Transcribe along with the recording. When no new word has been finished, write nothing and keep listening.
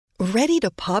Ready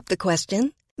to pop the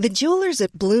question? The jewelers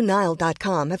at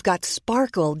BlueNile.com have got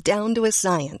sparkle down to a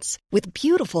science with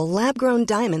beautiful lab-grown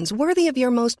diamonds worthy of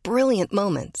your most brilliant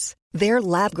moments. Their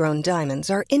lab-grown diamonds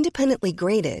are independently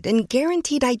graded and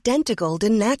guaranteed identical to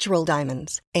natural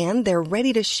diamonds, and they're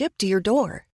ready to ship to your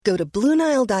door. Go to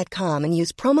BlueNile.com and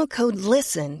use promo code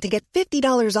LISTEN to get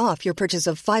 $50 off your purchase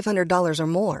of $500 or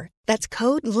more. That's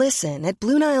code LISTEN at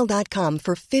BlueNile.com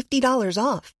for $50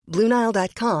 off.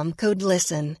 BlueNile.com, code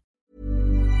LISTEN.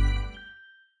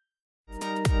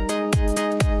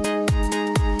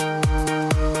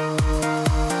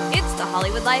 It's the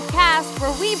Hollywood Life Cast,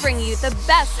 where we bring you the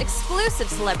best exclusive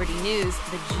celebrity news,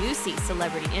 the juicy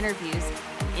celebrity interviews,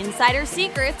 and insider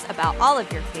secrets about all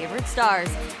of your favorite stars.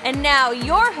 And now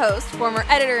your host, former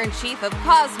editor-in-chief of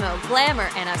Cosmo, Glamour,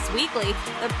 and Us Weekly,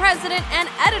 the president and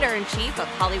editor-in-chief of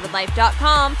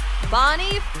HollywoodLife.com,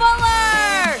 Bonnie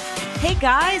Fuller! Hey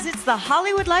guys, it's the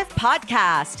Hollywood Life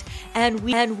Podcast. And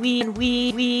we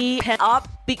up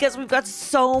because we've got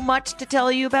so much to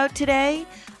tell you about today.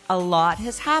 A lot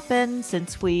has happened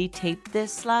since we taped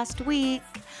this last week.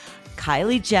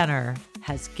 Kylie Jenner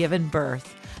has given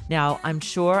birth. Now, I'm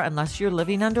sure unless you're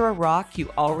living under a rock, you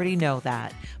already know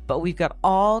that. But we've got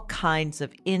all kinds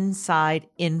of inside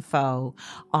info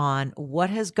on what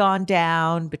has gone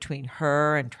down between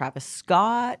her and Travis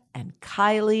Scott and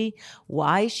Kylie,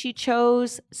 why she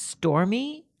chose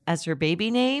Stormy as her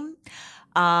baby name,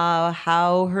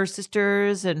 how her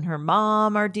sisters and her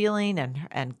mom are dealing,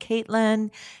 and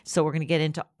Caitlyn. So we're going to get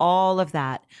into all of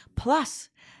that. Plus,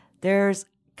 there's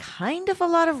kind of a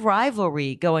lot of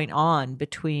rivalry going on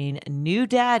between new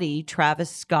daddy Travis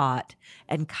Scott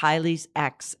and Kylie's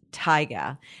ex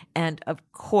Tyga. And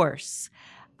of course,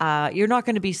 you're not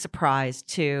going to be surprised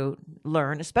to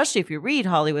learn, especially if you read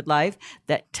Hollywood Life,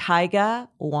 that Tyga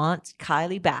wants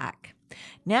Kylie back.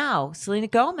 Now, Selena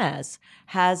Gomez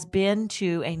has been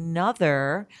to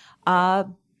another, I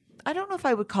don't know if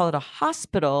I would call it a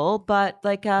hospital, but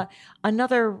like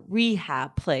another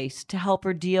rehab place to help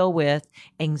her deal with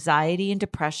anxiety and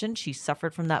depression. She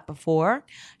suffered from that before.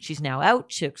 She's now out.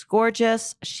 She looks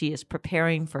gorgeous. She is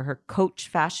preparing for her Coach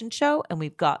fashion show, and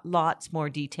we've got lots more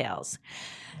details.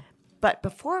 But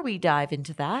before we dive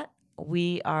into that,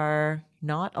 we are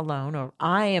not alone, or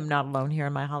I am not alone here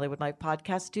in my Hollywood Life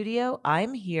podcast studio.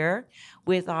 I'm here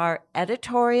with our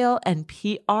editorial and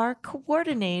PR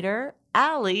coordinator,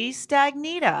 Ali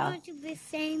Stagnita. Won't you be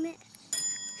famous?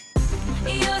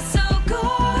 You're so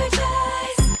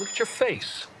gorgeous. Look at your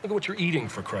face. Look at what you're eating,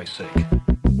 for Christ's sake. Lay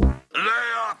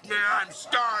off me, I'm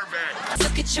starving.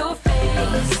 Look at your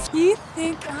face. You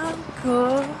think I'm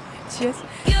gorgeous?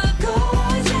 You're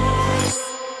gorgeous.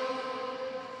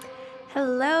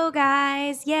 Hello,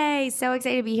 guys. Yay. So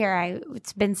excited to be here.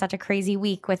 It's been such a crazy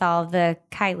week with all of the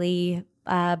Kylie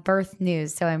birth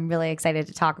news. So I'm really excited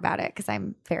to talk about it because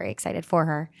I'm very excited for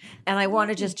her. And I want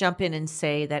to just jump in and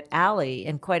say that Ali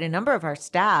and quite a number of our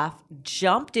staff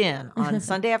jumped in on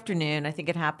Sunday afternoon. I think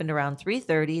it happened around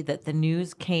 3:30 that the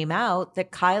news came out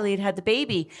that Kylie had the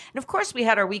baby. And of course, we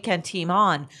had our weekend team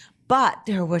on. But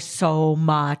there was so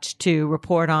much to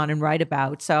report on and write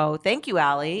about. So thank you,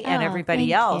 Ali, and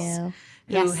everybody else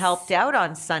who helped out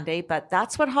on Sunday. But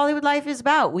that's what Hollywood Life is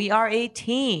about. We are a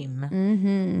team.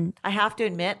 Mm-hmm. I have to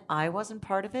admit, I wasn't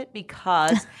part of it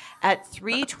because at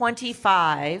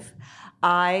 3:25,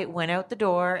 I went out the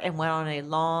door and went on a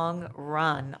long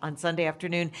run on Sunday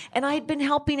afternoon. And I had been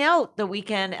helping out the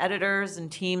weekend editors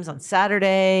and teams on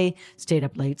Saturday, stayed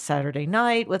up late Saturday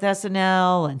night with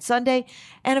SNL and Sunday.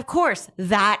 And of course,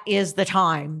 that is the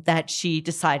time that she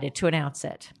decided to announce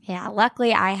it. Yeah,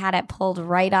 luckily I had it pulled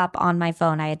right up on my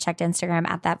phone. I had checked Instagram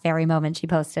at that very moment she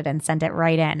posted and sent it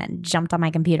right in and jumped on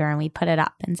my computer and we put it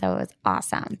up. And so it was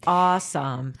awesome.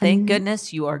 Awesome. Thank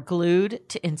goodness you are glued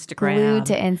to Instagram. Glued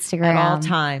to Instagram. At all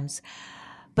times.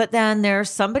 But then there's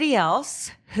somebody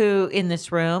else who in this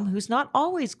room who's not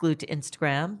always glued to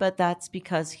Instagram, but that's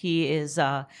because he is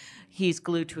he's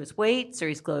glued to his weights or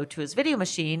he's glued to his video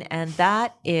machine, and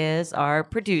that is our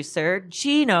producer,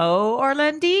 Gino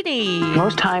Orlandini.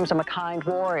 Most times I'm a kind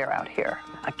warrior out here.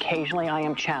 Occasionally I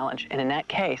am challenged, and in that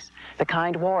case, the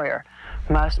kind warrior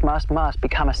must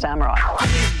become a samurai.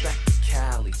 Back to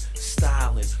Cali,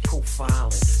 styling,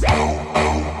 profiling.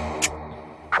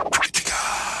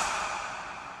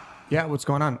 Yeah, what's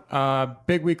going on?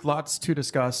 Big week, lots to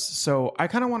discuss. So I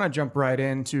kind of want to jump right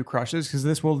into crushes because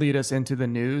this will lead us into the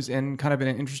news in kind of an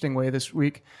interesting way this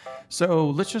week.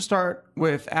 So let's just start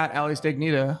with at Ali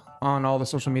Stagnita. on all the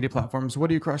social media platforms.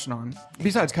 What are you crushing on?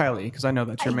 Besides Kylie, because I know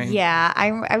that's your main. Yeah,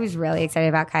 I was really excited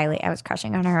about Kylie. I was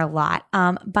crushing on her a lot.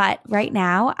 But right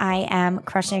now I am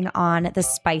crushing on the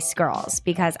Spice Girls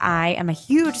because I am a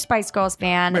huge Spice Girls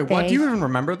fan. Wait, what? Do you even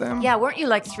remember them? Yeah, weren't you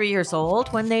like 3 years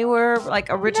old when they were like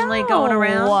originally going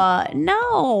around?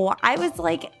 No, I was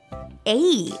like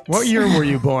 8. What year were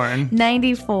you born?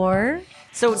 94.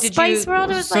 So did Spice you? World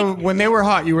was So when they were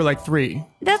hot, you were like 3.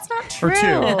 That's not true. Or 2.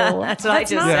 That's what I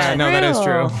just said. Yeah, no, that is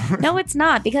true. No, it's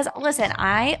not because listen,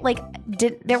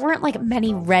 there weren't like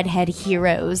many redhead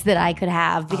heroes that I could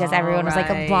have because everyone was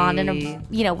like a blonde and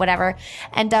a whatever.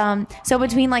 And so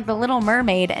between like the Little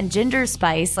Mermaid and Ginger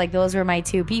Spice, like those were my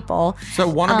 2 people. So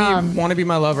Wanna Be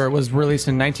My Lover was released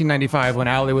in 1995 when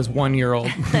Allie was 1 year old.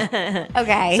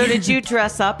 Okay. So did you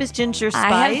dress up as Ginger Spice?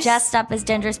 I have dressed up as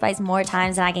Ginger Spice more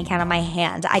times than I can count on my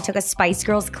hand. I took a Spice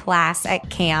Girls class at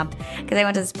camp because I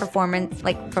went to this performing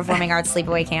arts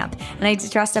sleepaway camp, and I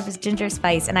dressed up as Ginger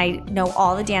Spice, and I know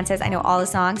all the dances, I know all the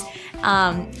songs,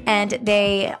 and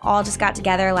they all just got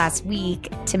together last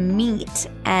week to meet,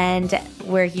 and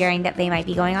we're hearing that they might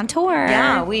be going on tour.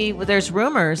 Yeah, there's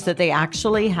rumors that they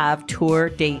actually have tour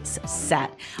dates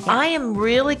set. Yeah. I am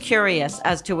really curious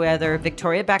as to whether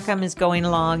Victoria Beckham is going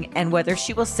along and whether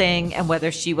she will sing and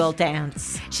whether she will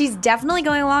dance. She's definitely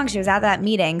going along. She was at that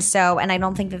meeting, and I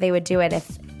don't think that they would do it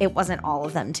if it wasn't all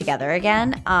of them together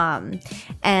again.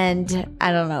 And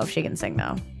I don't know if she can sing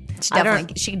though.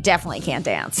 She definitely can't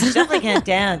dance. She definitely can't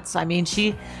dance. I mean,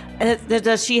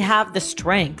 does she have the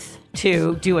strength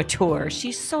to do a tour?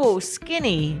 She's so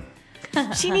skinny.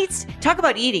 She needs talk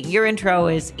about eating. Your intro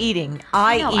is eating.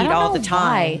 I eat all the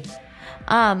time.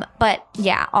 But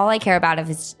yeah, all I care about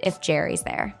is if Jerry's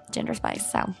there, Ginger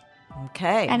Spice. So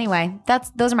okay. Anyway,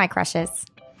 those are my crushes.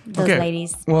 Those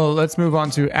ladies. Well, let's move on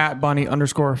to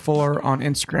 @Bonnie_Fuller on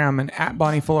Instagram and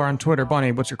 @Bonnie Fuller on Twitter.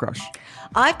 Bonnie, what's your crush?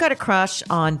 I've got a crush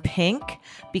on Pink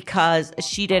because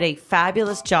she did a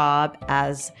fabulous job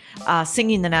as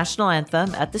singing the national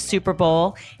anthem at the Super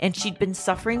Bowl, and she'd been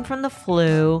suffering from the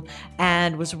flu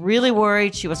and was really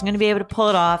worried she wasn't going to be able to pull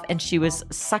it off, and she was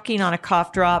sucking on a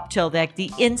cough drop till like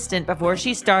the instant before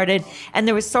she started, and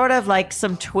there was sort of like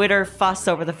some Twitter fuss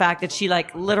over the fact that she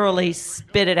like literally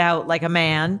spit it out like a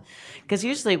man. Because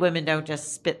usually women don't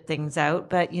just spit things out,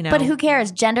 but you know. But who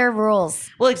cares? Gender rules.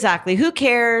 Well, exactly. Who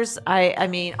cares? I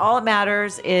mean, all it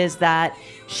matters is that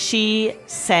she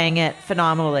sang it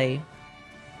phenomenally.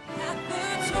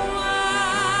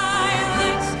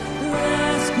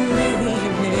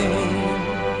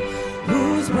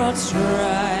 Who's brought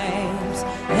stripes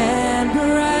and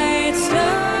bright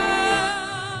stars?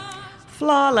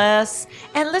 Flawless.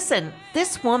 And listen,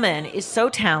 this woman is so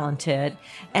talented,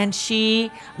 and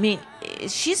she's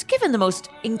given the most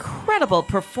incredible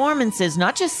performances,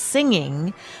 not just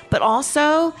singing, but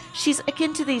also she's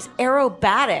akin to these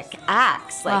aerobatic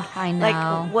acts. Like, I know.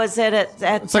 Like, was it at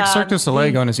it's like Cirque du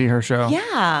Soleil going to see her show.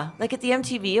 Yeah, like at the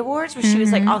MTV Awards where she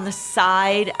was like on the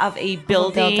side of a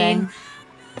building.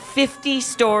 50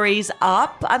 stories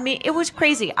up. I mean, it was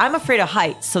crazy. I'm afraid of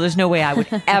heights, so there's no way I would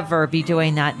ever be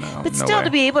doing that. But still, to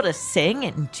be able to sing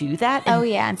and do that.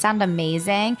 And sound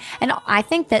amazing. And I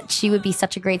think that she would be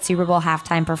such a great Super Bowl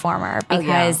halftime performer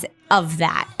because of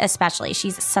that, especially.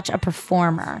 She's such a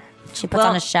performer. She puts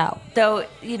on a show. Though,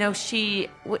 you know,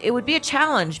 it would be a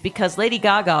challenge because Lady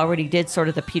Gaga already did sort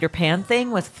of the Peter Pan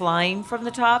thing with flying from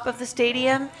the top of the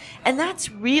stadium. And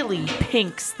that's really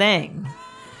Pink's thing.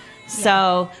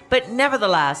 So, but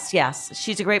nevertheless, yes,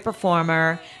 she's a great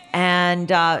performer and,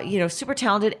 super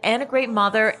talented and a great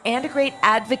mother and a great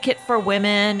advocate for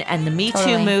women and the Me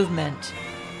Too movement.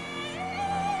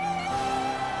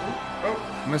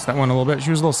 I missed that one a little bit. She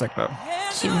was a little sick, though.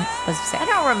 She was sick. I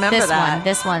don't remember that.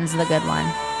 This one's the good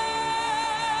one.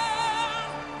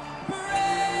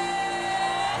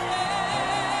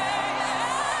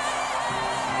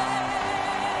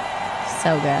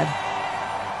 So good.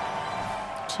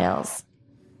 Chills.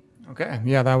 Okay.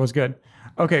 Yeah, that was good.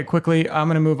 Okay, quickly, I'm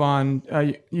going to move on.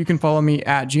 You can follow me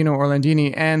at Gino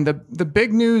Orlandini. And the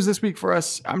big news this week for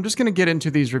us, I'm just going to get into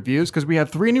these reviews because we have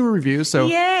 3 new reviews. So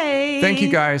yay! Thank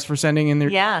you guys for sending in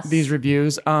these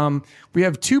reviews. We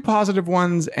have 2 positive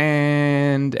ones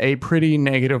and a pretty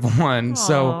negative one.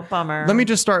 So bummer. Let me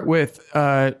just start with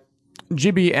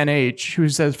Gibby NH, who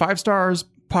says 5 stars.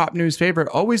 Pop news favorite,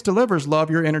 always delivers, love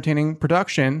your entertaining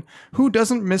production. Who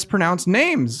doesn't mispronounce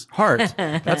names? Heart.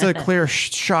 That's a clear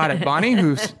shot at Bonnie,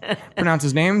 who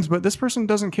pronounces names, but this person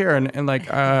doesn't care. And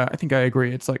I think I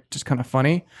agree. It's like just kind of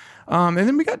funny. And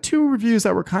then we got 2 reviews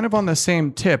that were kind of on the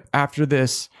same tip after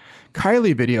this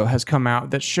Kylie video has come out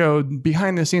that showed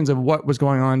behind the scenes of what was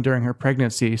going on during her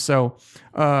pregnancy. So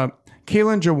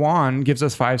Kaylin Jawan gives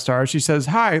us 5 stars. She says,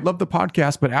 "Hi, love the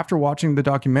podcast, but after watching the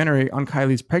documentary on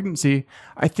Kylie's pregnancy,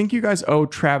 I think you guys owe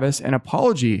Travis an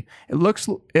apology. It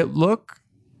look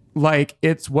like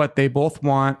it's what they both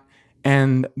want,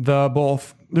 and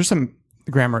there's some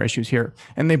grammar issues here,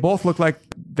 and they both look like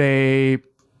they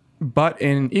butt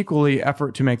in equally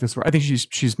effort to make this work." I think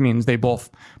she means they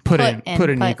both put in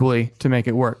equally to make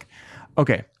it work.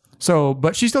 Okay, so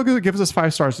but she still gives us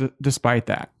 5 stars despite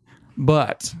that.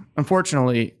 But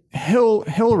unfortunately,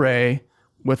 Hillray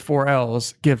with 4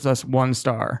 L's gives us 1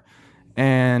 star.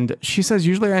 And she says,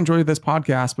 "Usually I enjoy this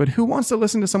podcast, but who wants to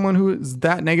listen to someone who is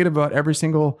that negative about every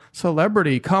single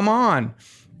celebrity? Come on."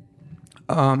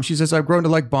 She says, "I've grown to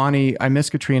like Bonnie. I miss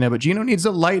Katrina, but Gino needs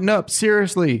to lighten up.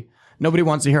 Seriously. Nobody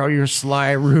wants to hear all your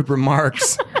sly, rude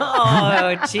remarks."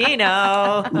 Oh,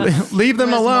 Gino. Leave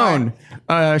them alone.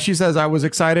 She says, "I was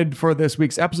excited for this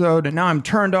week's episode, and now I'm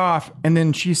turned off." And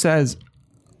then she says,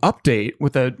 "Update,"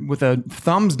 with a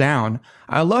thumbs down.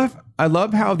 I love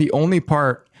how the only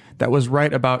part that was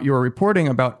right about your reporting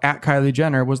about at Kylie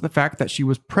Jenner was the fact that she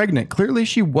was pregnant. Clearly,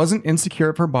 she wasn't insecure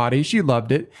of her body. She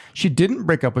loved it. She didn't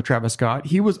break up with Travis Scott.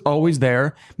 He was always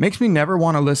there. Makes me never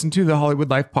want to listen to the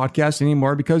Hollywood Life podcast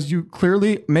anymore because you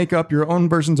clearly make up your own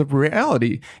versions of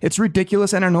reality. It's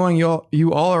ridiculous and annoying.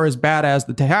 You all are as bad as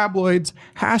the tabloids.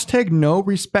 Hashtag no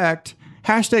respect.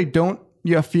 Hashtag don't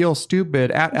you feel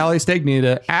stupid. At Ali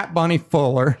Stagnita. At Bonnie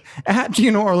Fuller. At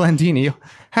Gino Orlandini.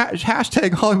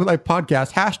 Hashtag Hollywood Life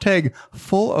podcast. Hashtag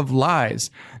full of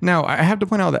lies. Now, I have to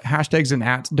point out that hashtags and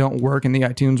ats don't work in the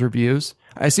iTunes reviews.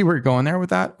 I see where you're going there with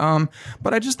that.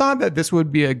 But I just thought that this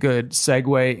would be a good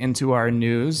segue into our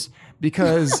news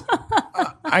because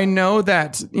I know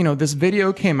that, this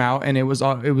video came out and it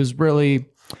was really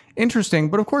interesting.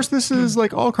 But of course, this is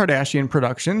like all Kardashian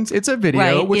productions. It's a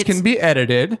video which can be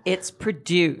edited. It's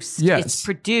produced. Yes. It's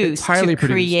produced It's highly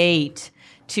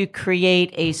to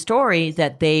create a story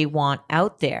that they want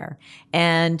out there.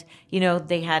 And,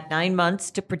 they had 9 months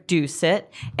to produce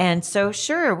it. And so,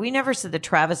 sure, we never said that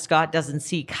Travis Scott doesn't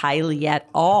see Kylie at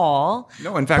all.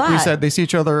 No, in fact, we said they see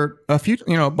each other a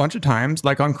bunch of times,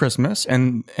 like on Christmas,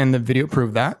 and the video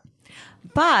proved that.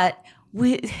 But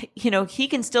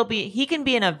he can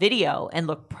be in a video and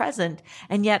look present,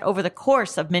 and yet over the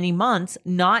course of many months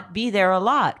not be there a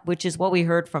lot, which is what we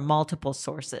heard from multiple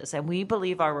sources, and we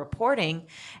believe our reporting.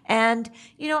 And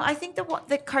I think the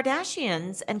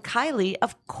Kardashians and Kylie,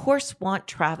 of course, want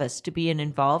Travis to be an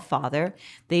involved father.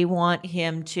 They want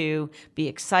him to be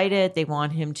excited. They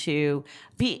want him to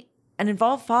be an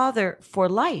involved father for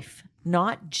life,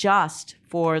 not just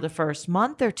for the first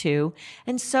month or two.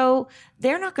 And so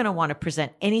they're not going to want to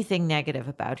present anything negative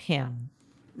about him.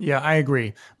 Yeah, I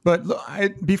agree. But I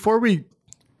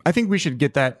think we should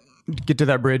get to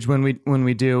that bridge when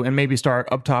we do, and maybe start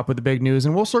up top with the big news.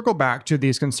 And we'll circle back to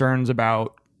these concerns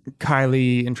about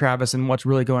Kylie and Travis and what's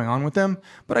really going on with them.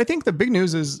 But I think the big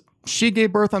news is she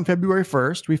gave birth on February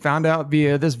 1st. We found out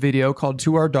via this video called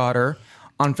To Our Daughter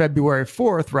on February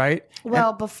 4th, right?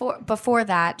 Well, before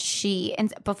that,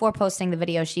 before posting the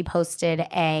video, she posted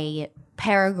a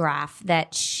paragraph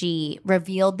that she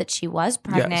revealed that she was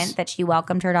pregnant, that she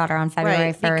welcomed her daughter on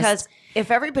February 1st. Because if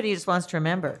everybody just wants to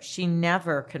remember, she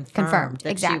never confirmed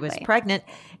that she was pregnant.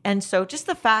 And so just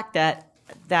the fact that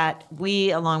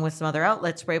we, along with some other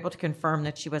outlets, were able to confirm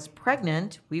that she was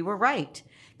pregnant, we were right.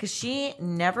 Because she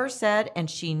never said and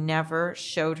she never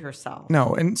showed herself.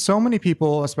 No, and so many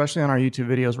people, especially on our YouTube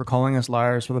videos, were calling us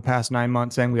liars for the past 9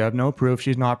 months, saying we have no proof,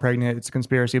 she's not pregnant, it's a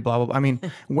conspiracy, blah, blah, blah. I mean,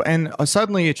 and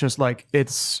suddenly it's just like,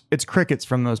 it's crickets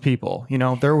from those people.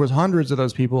 There was hundreds of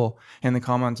those people in the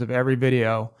comments of every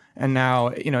video. And now,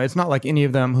 it's not like any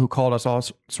of them who called us all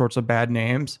sorts of bad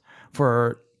names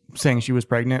for saying she was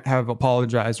pregnant have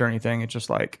apologized or anything. It's just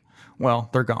like,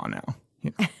 well, they're gone now.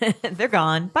 They're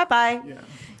gone. Bye-bye.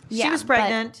 Yeah. She was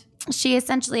pregnant. She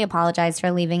essentially apologized for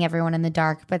leaving everyone in the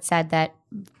dark, but said that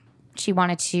she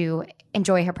wanted to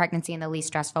enjoy her pregnancy in the least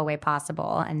stressful way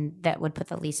possible, and that would put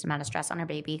the least amount of stress on her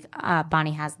baby.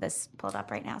 Bonnie has this pulled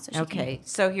up right now.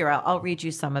 So here, I'll read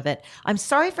you some of it. "I'm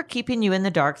sorry for keeping you in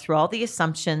the dark through all the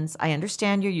assumptions. I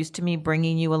understand you're used to me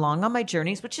bringing you along on my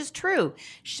journeys," which is true.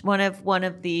 One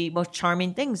of the most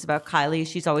charming things about Kylie,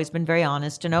 she's always been very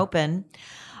honest and open.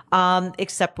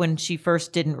 Except when she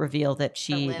first didn't reveal that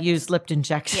she used lip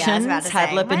injections,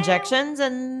 injections,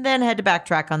 and then had to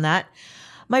backtrack on that.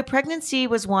 "My pregnancy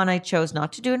was one I chose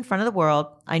not to do in front of the world.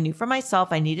 I knew for myself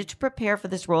I needed to prepare for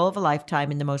this role of a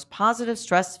lifetime in the most positive,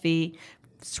 stress-free,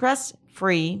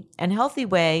 and healthy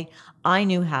way I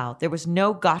knew how. There was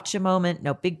no gotcha moment,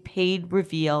 no big paid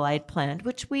reveal I had planned,"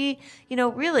 which we,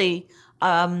 really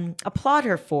applaud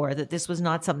her for, that this was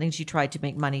not something she tried to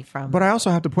make money from. But I also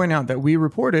have to point out that we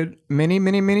reported many,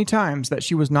 many, many times that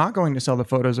she was not going to sell the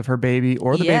photos of her baby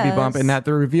or the baby bump, and that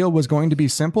the reveal was going to be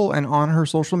simple and on her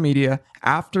social media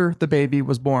after the baby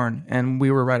was born. And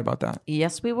we were right about that.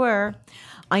 Yes, we were.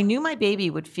 I knew my baby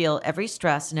would feel every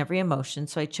stress and every emotion,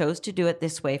 so I chose to do it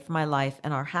this way for my life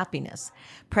and our happiness.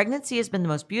 Pregnancy has been the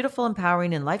most beautiful,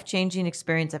 empowering, and life-changing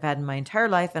experience I've had in my entire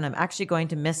life, and I'm actually going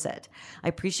to miss it. I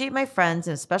appreciate my friends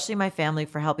and especially my family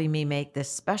for helping me make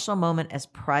this special moment as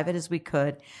private as we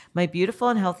could. My beautiful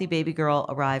and healthy baby girl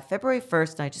arrived February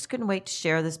 1st, and I just couldn't wait to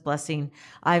share this blessing.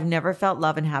 I've never felt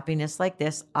love and happiness like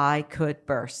this. I could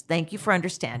burst. Thank you for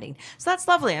understanding. So that's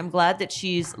lovely. I'm glad that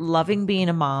she's loving being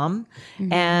a mom.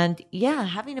 And yeah,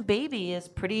 having a baby is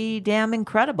pretty damn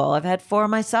incredible. I've had 4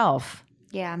 myself.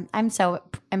 Yeah, I'm so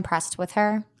impressed with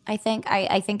her. I think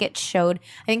it showed.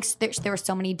 I think there were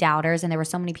so many doubters, and there were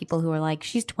so many people who were like,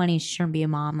 "She's 20, she shouldn't be a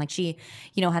mom." Like she,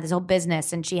 had this whole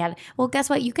business, and she had. Well, guess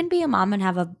what? You can be a mom and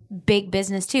have a big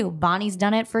business too. Bonnie's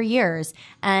done it for years,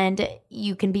 and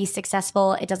you can be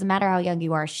successful. It doesn't matter how young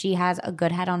you are. She has a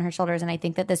good head on her shoulders, and I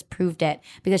think that this proved it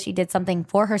because she did something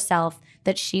for herself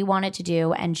that she wanted to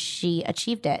do, and she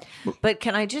achieved it. But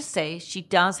can I just say, she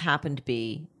does happen to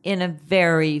be in a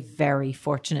very, very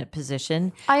fortunate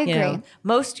position. I agree.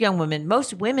 Most young women,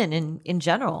 most women in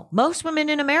general, most women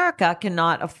in America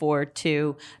cannot afford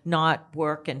to not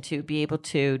work and to be able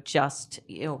to just,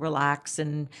 relax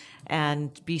and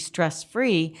be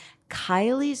stress-free.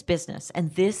 Kylie's business,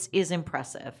 and this is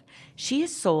impressive, she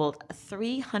has sold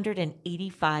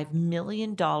 $385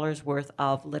 million worth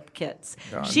of lip kits.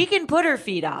 God. She can put her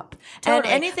feet up.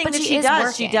 Totally. And anything but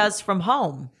that she does from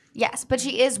home. Yes, but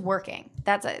she is working.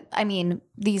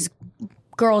 These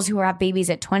girls who have babies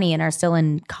at 20 and are still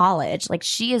in college, like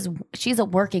she's a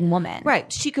working woman.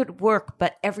 Right. She could work,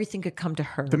 but everything could come to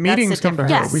her. The meetings come to her.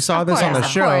 Yes, we saw this on the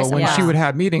show. Course, when she would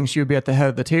have meetings, she would be at the head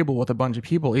of the table with a bunch of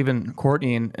people, even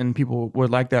Courtney and people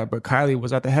would like that. But Kylie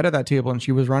was at the head of that table and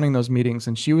she was running those meetings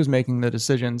and she was making the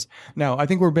decisions. Now, I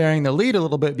think we're bearing the lead a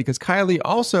little bit because Kylie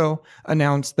also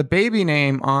announced the baby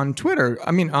name on Twitter.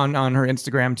 On her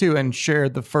Instagram too, and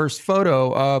shared the first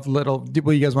photo of little, what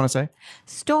do you guys want to say?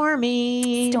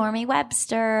 Stormy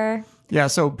Webster. Yeah,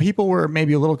 so people were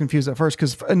maybe a little confused at first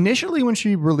because initially when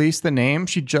she released the name,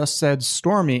 she just said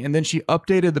Stormy, and then she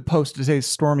updated the post to say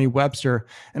Stormy Webster.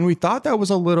 And we thought that was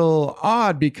a little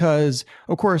odd because,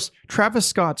 of course, Travis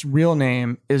Scott's real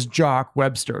name is Jock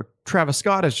Webster. Travis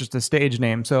Scott is just a stage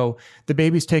name. So the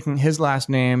baby's taking his last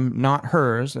name, not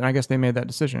hers. And I guess they made that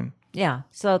decision. Yeah,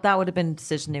 so that would have been a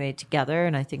decision they made together.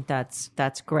 And I think that's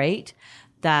great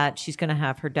that she's going to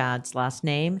have her dad's last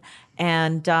name.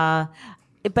 And,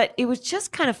 but it was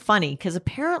just kind of funny because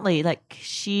apparently,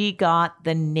 she got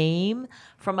the name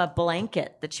from a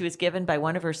blanket that she was given by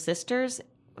one of her sisters.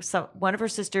 So one of her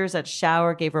sisters at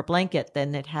shower gave her a blanket,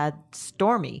 then it had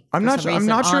Stormy. I'm not sure.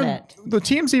 The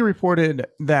TMZ reported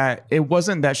that it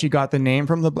wasn't that she got the name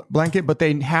from the blanket, but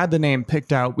they had the name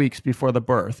picked out weeks before the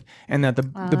birth, and that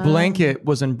the blanket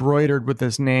was embroidered with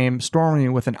this name, Stormy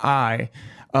with an I.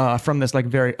 From this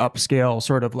very upscale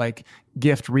sort of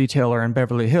gift retailer in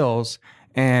Beverly Hills.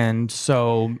 And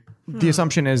so the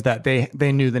assumption is that they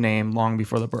knew the name long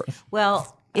before the birth.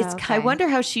 Well, I wonder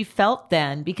how she felt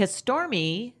then, because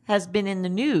Stormy has been in the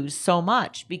news so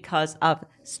much because of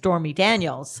Stormy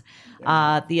Daniels,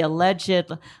 the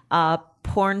alleged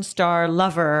porn star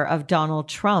lover of Donald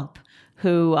Trump,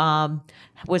 who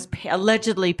was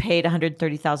allegedly paid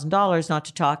 $130,000 not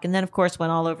to talk. And then, of course,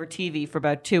 went all over TV for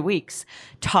about 2 weeks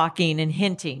talking and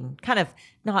hinting, kind of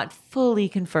not fully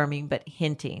confirming, but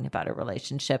hinting about a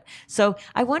relationship. So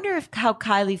I wonder how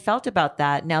Kylie felt about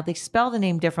that. Now, they spell the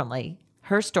name differently.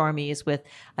 Her Stormy is with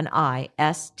an I,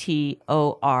 Stormi.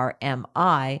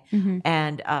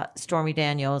 And Stormy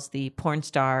Daniels, the porn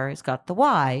star, has got the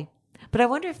Y. But I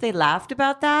wonder if they laughed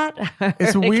about that.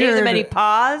 It's weird. Gave them any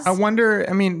pause. I wonder.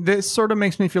 This sort of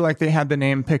makes me feel like they had the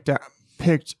name picked.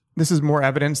 This is more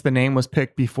evidence the name was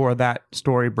picked before that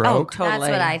story broke. Oh, totally.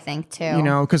 That's what I think too.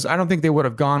 Because I don't think they would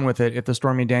have gone with it if the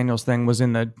Stormy Daniels thing was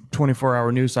in the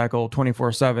 24-hour news cycle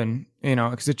 24/7.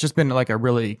 Because it's just been a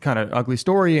really kind of ugly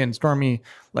story, and Stormy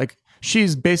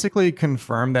she's basically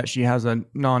confirmed that she has a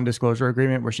non-disclosure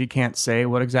agreement where she can't say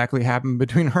what exactly happened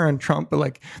between her and Trump.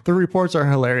 But the reports are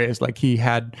hilarious. He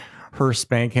had her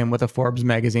spank him with a Forbes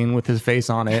magazine with his face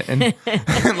on it, and,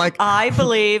 and like I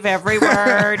believe every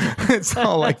word. it's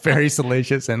all like very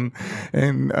salacious and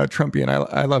Trumpian.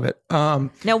 I love it.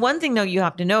 Now, one thing though you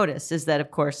have to notice is that,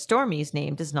 of course, Stormy's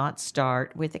name does not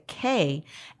start with a K,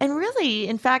 and really,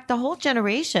 in fact, the whole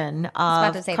generation of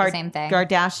about to say the same thing.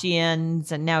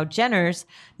 Kardashians and now Jenners,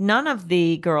 none of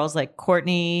the girls like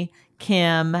Kourtney,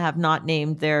 Kim have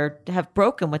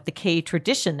broken with the K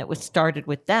tradition that was started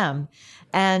with them.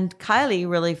 And Kylie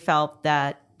really felt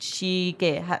that she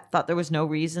thought there was no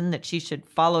reason that she should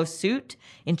follow suit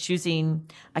in choosing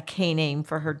a K name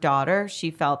for her daughter.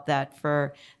 She felt that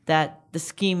the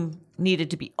scheme needed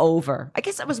to be over. I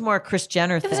guess it was more a Kris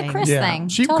Jenner thing. It was a Kris thing.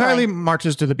 Kylie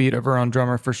marches to the beat of her own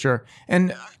drummer for sure.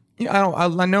 And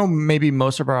I know maybe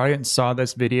most of our audience saw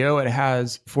this video. It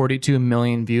has 42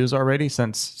 million views already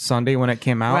since Sunday when it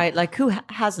came out. Right, like who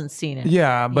hasn't seen it?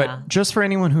 Yeah, but just for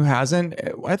anyone who hasn't,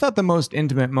 I thought the most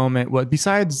intimate moment was,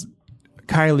 besides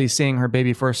Kylie seeing her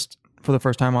baby for the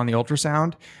first time on the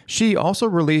ultrasound, she also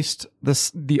released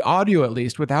the audio, at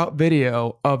least without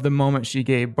video, of the moment she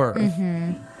gave birth.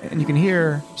 And you can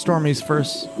hear Stormy's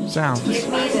first sounds. Give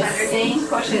me the same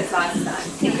question as last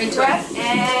time. Take a big breath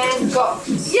and go.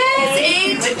 Yes,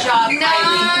 8, good job, 9,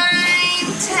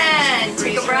 10.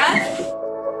 Take a breath.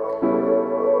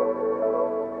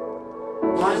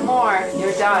 One more,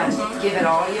 you're done. Give it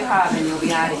all you have and you'll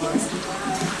be out of here.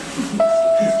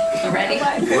 You ready?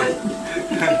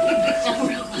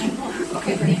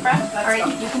 Okay, deep breath. All right,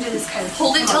 you can do this, Kylie.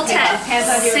 Hold it till 10. Hands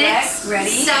on your legs. Ready?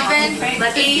 7, 8,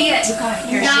 9. Here she comes,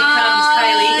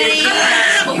 Kylie. Here she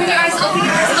comes. Open your eyes. Open your eyes. Open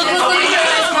your eyes.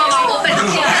 Open.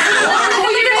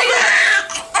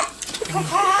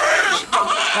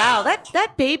 Wow,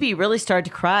 that baby really started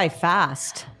to cry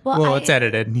fast. Well, it's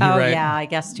edited. You're right. Yeah, I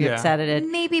guess it's edited.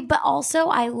 Maybe, but also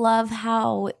I love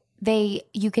how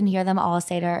you can hear them all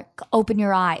say to her, open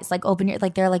your eyes,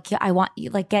 they're like, I want you,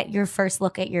 like, get your first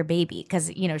look at your baby.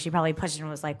 Cause she probably pushed and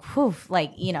was like, whew,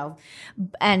 like,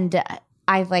 and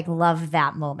I like love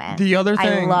that moment. The other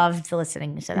thing, I loved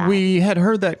listening to that. We had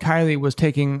heard that Kylie was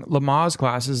taking Lamaze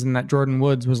classes and that Jordan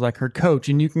Woods was like her coach.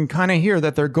 And you can kind of hear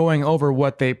that they're going over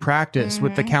what they practice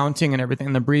with the counting and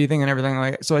everything, the breathing and everything.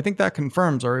 Like, so I think that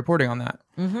confirms our reporting on that.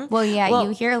 Well, you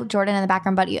hear Jordan in the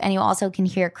background, but you also can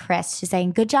hear Kris just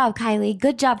saying, "Good job, Kylie.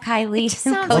 Good job, Kylie."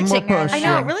 Coaching her. I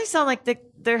know. It really sounds like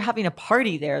they're having a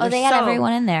party there. They had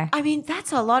everyone in there. I mean,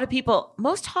 that's a lot of people.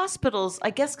 Most hospitals, I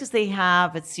guess, because they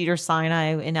have at Cedar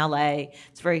Sinai in LA,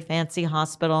 it's a very fancy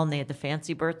hospital, and they had the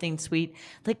fancy birthing suite.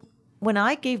 Like when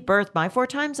I gave birth my 4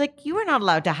 times, like you were not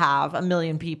allowed to have 1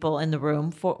 million people in the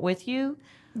room with you.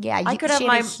 Yeah, I could have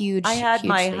my huge. I had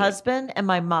my suite. husband and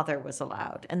my mother was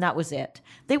allowed, and that was it.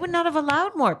 They would not have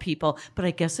allowed more people. But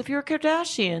I guess if you're a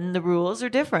Kardashian, the rules are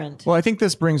different. Well, I think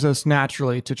this brings us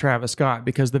naturally to Travis Scott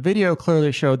because the video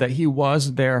clearly showed that he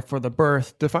was there for the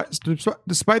birth,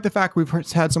 despite the fact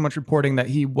we've had so much reporting that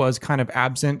he was kind of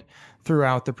absent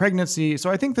throughout the pregnancy. So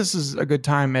I think this is a good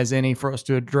time as any for us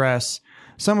to address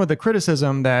some of the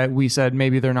criticism that we said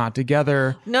maybe they're not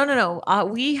together. No.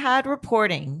 We had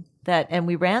reporting that, and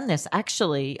we ran this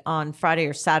actually on Friday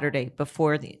or Saturday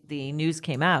before the news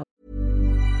came out.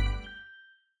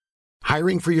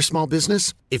 Hiring for your small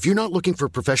business? If you're not looking for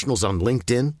professionals on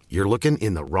LinkedIn, you're looking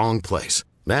in the wrong place.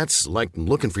 That's like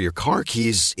looking for your car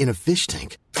keys in a fish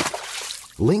tank.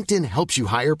 LinkedIn helps you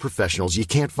hire professionals you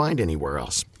can't find anywhere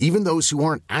else, even those who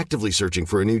aren't actively searching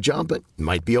for a new job but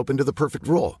might be open to the perfect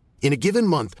role. In a given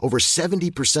month, over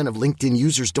 70% of LinkedIn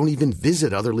users don't even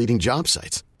visit other leading job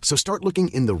sites. So start looking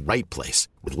in the right place.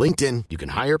 With LinkedIn, you can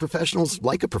hire professionals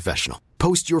like a professional.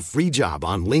 Post your free job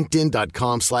on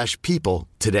linkedin.com/people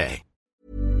today.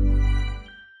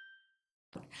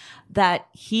 That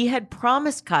he had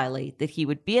promised Kylie that he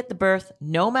would be at the birth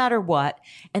no matter what.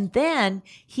 And then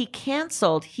he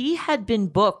canceled. He had been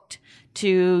booked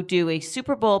to do a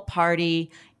Super Bowl party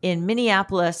in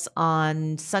Minneapolis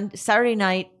on Saturday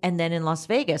night and then in Las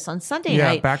Vegas on Sunday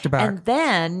night. Yeah, back to back. And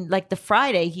then, like the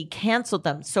Friday, he canceled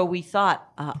them. So we thought,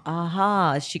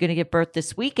 is she going to give birth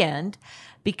this weekend?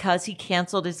 Because he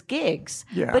canceled his gigs.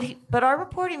 Yeah. But our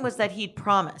reporting was that he'd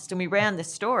promised, and we ran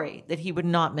this story, that he would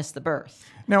not miss the birth.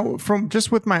 Now, from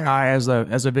just with my eye as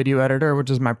a video editor, which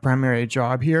is my primary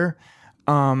job here,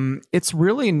 it's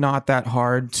really not that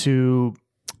hard to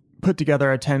put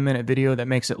together a 10-minute video that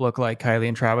makes it look like Kylie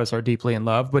and Travis are deeply in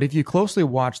love. But if you closely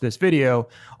watch this video,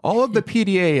 all of the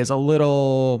PDA is a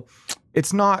little,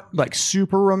 it's not like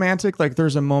super romantic. Like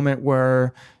there's a moment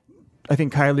where I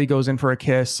think Kylie goes in for a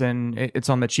kiss and it's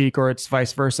on the cheek, or it's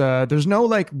vice versa. There's no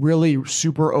like really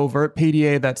super overt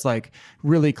PDA that's like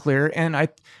really clear. And I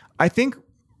think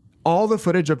all the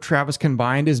footage of Travis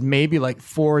combined is maybe like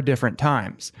 4 different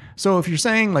times. So if you're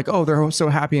saying like, oh, they're so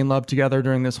happy and love together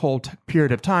during this whole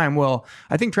period of time, well,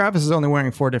 I think Travis is only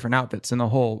wearing 4 different outfits in the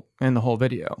whole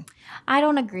video. I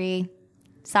don't agree.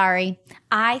 Sorry.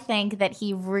 I think that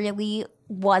he really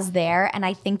was there, and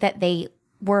I think that they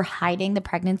were hiding the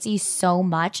pregnancy so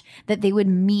much that they would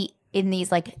meet in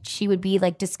these, like, she would be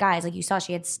like disguised, like you saw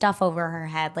she had stuff over her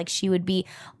head, like she would be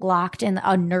locked in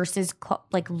a nurse's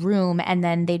like room, and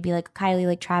then they'd be like, Kylie,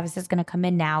 like Travis is gonna come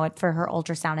in now for her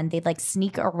ultrasound, and they'd like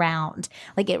sneak around.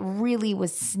 Like it really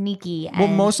was sneaky. Well,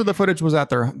 most of the footage was at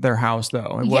their house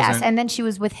though. Yes, and then she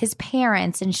was with his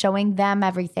parents and showing them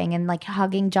everything, and like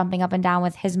hugging, jumping up and down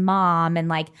with his mom and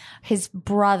like his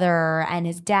brother and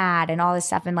his dad and all this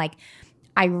stuff, and like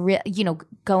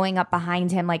going up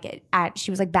behind him, like she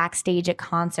was like backstage at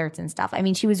concerts and stuff. I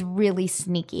mean, she was really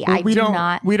sneaky. Well,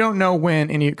 we don't know when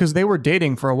because they were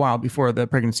dating for a while before the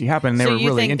pregnancy happened. And they were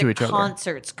really into each other.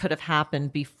 Concerts could have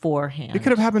happened beforehand. It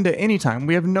could have happened at any time.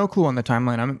 We have no clue on the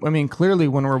timeline. I mean, clearly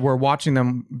when we're watching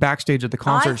them backstage at the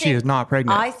concert, she is not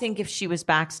pregnant. I think if she was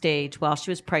backstage while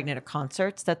she was pregnant at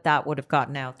concerts, that would have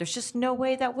gotten out. There's just no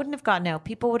way that wouldn't have gotten out.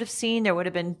 People would have seen. There would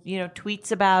have been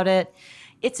tweets about it.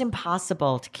 It's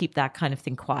impossible to keep that kind of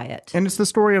thing quiet. And it's the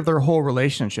story of their whole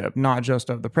relationship, not just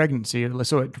of the pregnancy.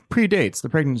 So it predates the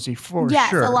pregnancy for sure.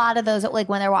 Yes, a lot of those, like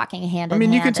when they're walking hand in hand. I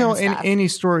mean, you can tell in any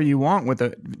story you want with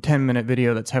a 10-minute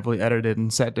video that's heavily edited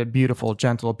and set to beautiful,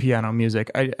 gentle piano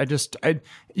music.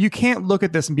 You can't look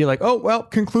at this and be like, oh, well,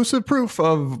 conclusive proof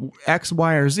of X,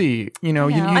 Y, or Z. You need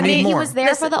more. He was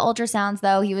there for the ultrasounds,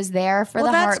 though. He was there for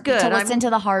the heart to listen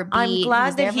to the heartbeat. I'm glad he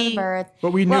was there for the birth.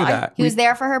 But we knew that. He was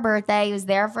there for her birthday. He was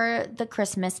there for the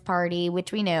Christmas party,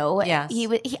 which we knew. Yes.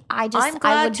 I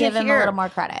would give him a little more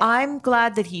credit. I'm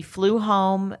glad that he flew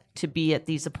home to be at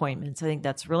these appointments. I think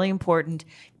that's really important.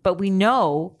 But we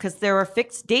know, because there are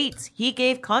fixed dates, he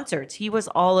gave concerts. He was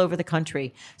all over the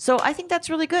country. So I think that's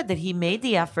really good that he made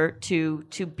the effort to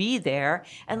be there.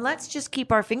 And let's just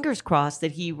keep our fingers crossed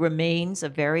that he remains a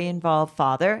very involved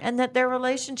father and that their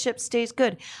relationship stays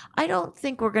good. I don't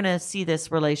think we're going to see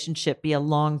this relationship be a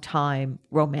long-time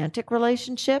romantic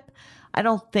relationship. I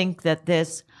don't think that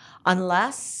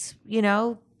unless,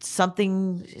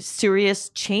 something serious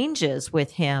changes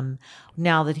with him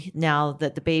now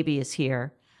that the baby is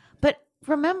here. But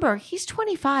remember, he's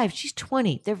 25, she's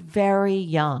 20. They're very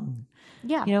young.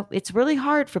 Yeah. It's really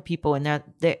hard for people in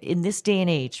this day and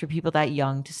age, for people that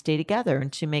young to stay together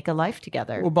and to make a life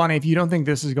together. Well, Bonnie, if you don't think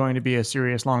this is going to be a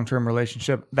serious long-term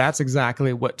relationship, that's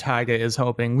exactly what Tyga is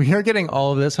hoping. We are getting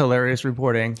all of this hilarious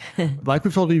reporting. Like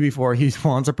we've told you before, he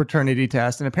wants a paternity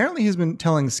test. And apparently he's been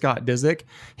telling Scott Disick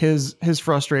his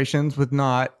frustrations with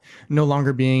no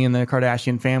longer being in the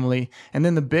Kardashian family. And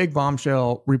then the big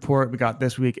bombshell report we got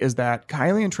this week is that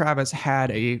Kylie and Travis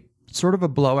had a sort of a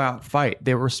blowout fight.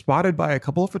 They were spotted by a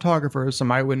couple of photographers, some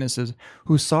eyewitnesses,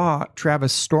 who saw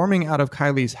Travis storming out of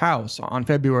Kylie's house on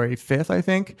February 5th, I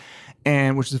think,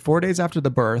 and which is 4 days after the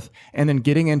birth, and then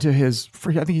getting into I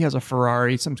think he has a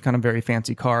Ferrari, some kind of very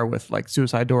fancy car with like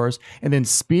suicide doors, and then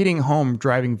speeding home,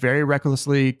 driving very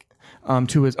recklessly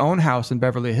to his own house in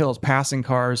Beverly Hills, passing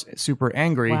cars, super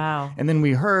angry. Wow. And then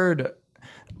we heard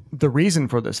the reason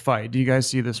for this fight. Do you guys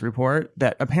see this report?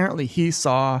 That apparently he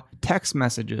saw text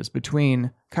messages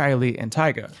between Kylie and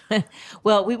Tyga.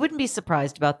 Well, we wouldn't be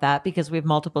surprised about that because we have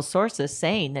multiple sources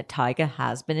saying that Tyga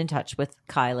has been in touch with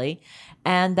Kylie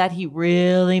and that he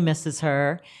really misses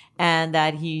her and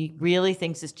that he really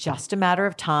thinks it's just a matter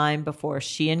of time before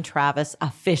she and Travis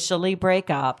officially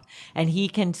break up and he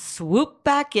can swoop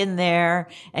back in there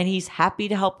and he's happy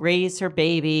to help raise her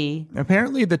baby.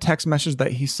 Apparently the text message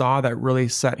that he saw that really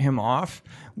set him off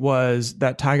was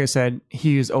that Tyga said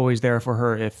he is always there for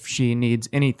her if she needs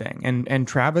anything. And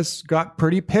Travis got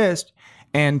pretty pissed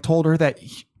and told her that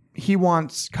he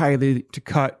wants Kylie to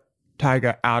cut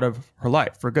Tyga out of her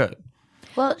life for good.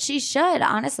 Well, she should,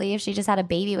 honestly, if she just had a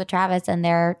baby with Travis and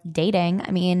they're dating.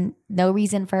 I mean, no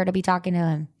reason for her to be talking to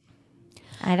him.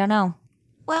 I don't know.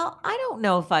 Well, I don't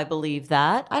know if I believe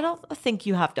that. I don't think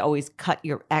you have to always cut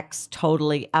your ex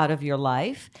totally out of your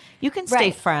life. You can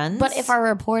stay friends. But if our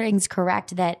reporting's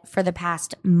correct that for the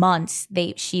past months,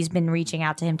 she's been reaching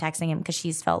out to him, texting him because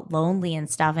she's felt lonely and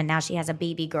stuff. And now she has a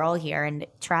baby girl here and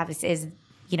Travis is,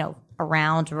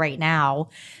 around right now,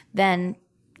 then,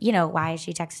 why is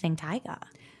she texting Tyga?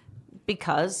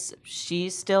 Because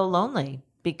she's still lonely.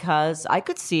 Because I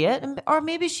could see it. Or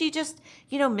maybe she just,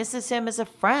 misses him as a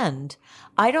friend.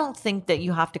 I don't think that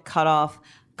you have to cut off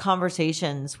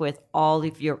conversations with all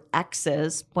of your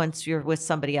exes once you're with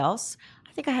somebody else.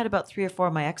 I think I had about 3 or 4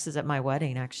 of my exes at my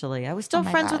wedding, actually. I was still Oh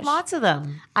my friends with gosh. lots of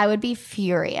them. I would be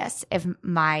furious if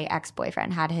my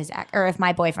ex-boyfriend had or if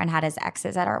my boyfriend had his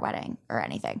exes at our wedding or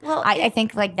anything. Well, I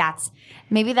think like that's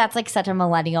like such a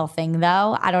millennial thing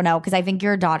though. I don't know, because I think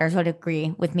your daughters would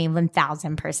agree with me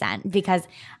 1000%, because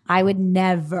I would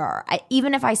never,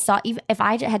 even if I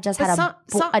had just had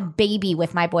a baby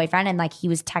with my boyfriend and like he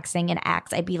was texting an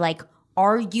ex, I'd be like,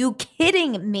 are you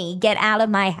kidding me? Get out of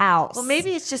my house. Well,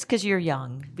 maybe it's just because you're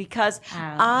young. Because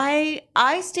I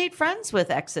stayed friends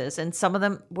with exes, and some of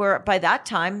them were by that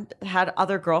time had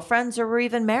other girlfriends or were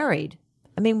even married.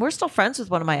 I mean, we're still friends with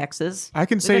one of my exes. I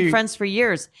can We've say been friends for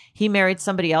years. He married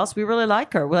somebody else. We really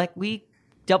like her. We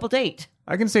double date.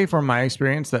 I can say from my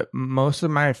experience that most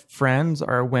of my friends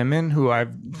are women who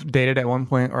I've dated at one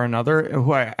point or another,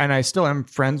 and I still am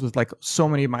friends with like so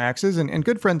many of my exes and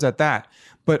good friends at that.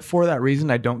 But for that reason,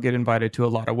 I don't get invited to a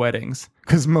lot of weddings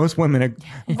because most women,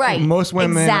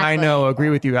 I know agree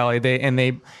with you, Allie.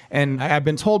 And I've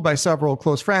been told by several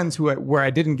close friends where I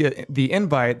didn't get the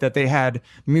invite that they had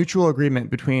mutual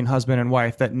agreement between husband and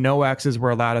wife that no exes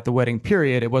were allowed at the wedding.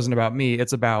 Period. It wasn't about me.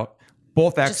 It's about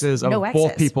both exes of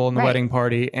both people in the wedding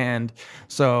party. And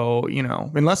so,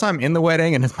 unless I'm in the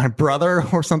wedding and it's my brother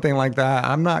or something like that,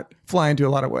 I'm not flying to a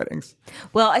lot of weddings.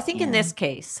 Well, I think in this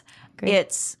case,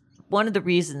 it's one of the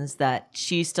reasons that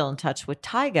she's still in touch with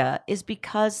Tyga is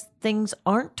because things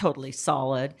aren't totally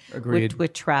solid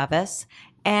with Travis.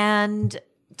 And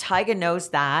Tyga knows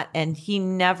that, and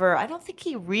I don't think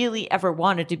he really ever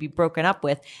wanted to be broken up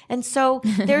with. And so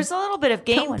there's a little bit of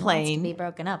game No one playing. wants to be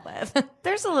broken up with.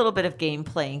 There's a little bit of game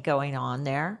playing going on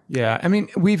there. Yeah. I mean,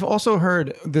 we've also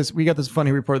heard this. We got this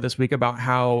funny report this week about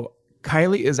how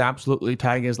Kylie is absolutely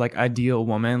Tyga's like ideal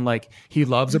woman. Like he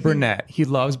loves a brunette. He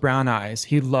loves brown eyes.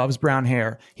 He loves brown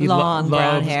hair. He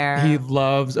brown hair. He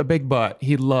loves a big butt.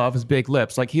 He loves big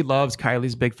lips. Like he loves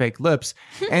Kylie's big fake lips.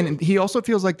 And he also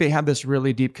feels like they have this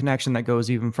really deep connection that goes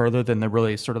even further than the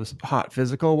really sort of hot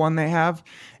physical one they have.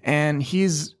 And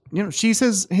she's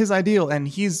his ideal, and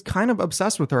he's kind of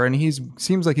obsessed with her, and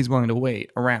seems like he's willing to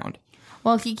wait around.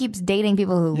 Well, he keeps dating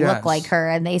people who look like her,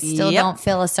 and they still don't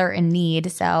feel a certain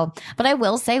need. So, but I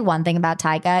will say one thing about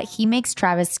Tyga: he makes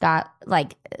Travis Scott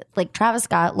like Travis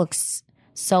Scott looks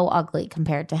so ugly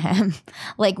compared to him.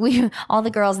 Like all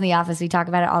the girls in the office, we talk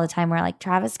about it all the time. We're like,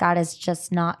 Travis Scott is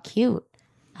just not cute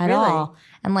at all.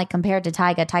 And like compared to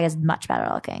Tyga's much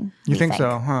better looking. You think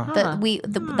so, huh?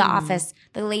 The office,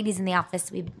 the ladies in the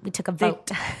office, we took a vote.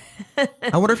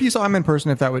 I wonder if you saw him in person,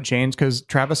 if that would change, because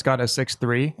Travis Scott is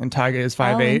 6'3" and Tyga is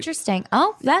 5'8". Oh, interesting.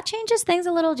 Oh, that changes things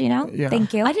a little, Gino. Yeah.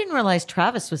 Thank you. I didn't realize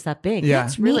Travis was that big. Yeah.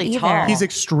 That's really tall. He's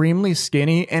extremely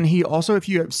skinny, and he also, if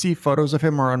you see photos of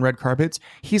him or on red carpets,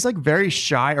 he's like very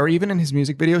shy, or even in his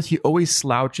music videos, he always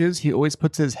slouches. He always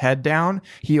puts his head down.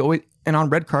 And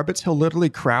on red carpets, he'll literally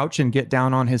crouch and get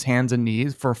down on his hands and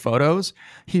knees for photos.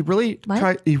 He'll like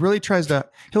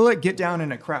get down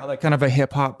in a crowd, like kind of a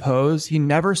hip hop pose. He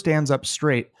never stands up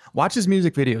straight. Watch his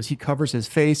music videos. He covers his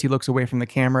face. He looks away from the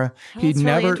camera. That's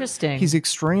really interesting. He's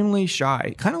extremely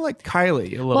shy, kind of like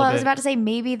Kylie a little bit. Well, I was about to say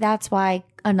maybe that's why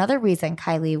another reason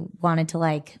Kylie wanted to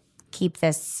like keep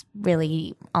this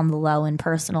really on the low and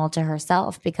personal to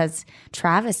herself, because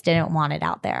Travis didn't want it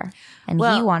out there, and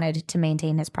he wanted to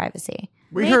maintain his privacy.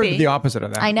 We heard the opposite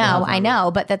of that. I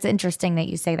know, but that's interesting that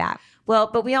you say that. Well,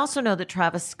 but we also know that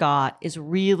Travis Scott is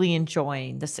really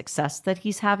enjoying the success that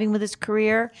he's having with his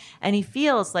career. And he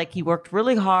feels like he worked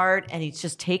really hard and he's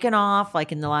just taken off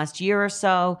like in the last year or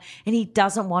so. And he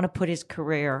doesn't want to put his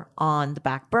career on the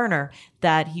back burner,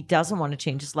 that he doesn't want to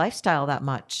change his lifestyle that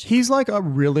much. He's like a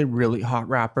really, really hot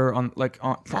rapper on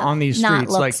these streets. Not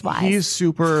Like looks-wise.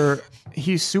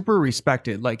 he's super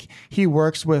respected. Like he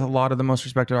works with a lot of the most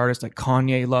respected artists. Like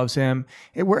Kanye loves him.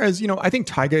 Whereas, I think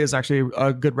Tyga is actually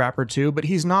a good rapper too, but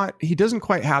he doesn't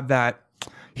quite have that.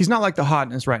 He's not like the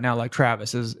hotness right now like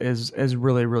Travis is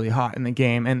really, really hot in the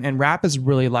game. And rap is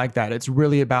really like that. It's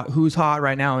really about who's hot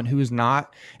right now and who's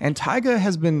not. And Tyga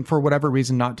has been, for whatever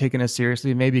reason, not taken as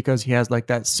seriously, maybe because he has like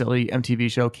that silly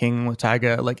MTV show King with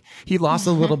Tyga. Like he lost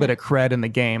a little bit of cred in the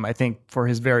game, I think, for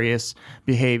his various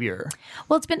behavior.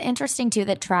 Well, it's been interesting too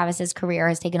that Travis's career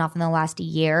has taken off in the last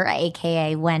year,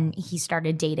 aka when he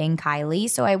started dating Kylie.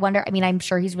 So I wonder, I'm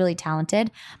sure he's really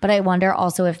talented, but I wonder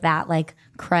also if that like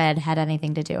cred had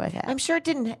anything to do with it. I'm sure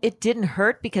it didn't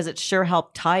hurt, because it sure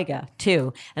helped Tyga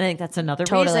too. And I think that's another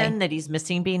reason that he's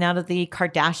missing being out of the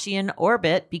Kardashian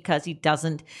orbit, because he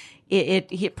doesn't,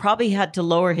 he probably had to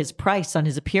lower his price on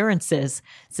his appearances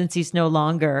since he's no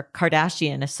longer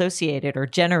Kardashian associated or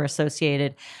Jenner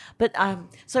associated. But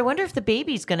so I wonder if the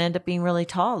baby's going to end up being really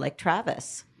tall like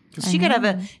Travis. She could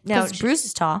have because Bruce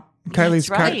is tall. Kylie's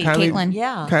That's right. Caitlyn.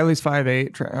 Yeah. Kylie's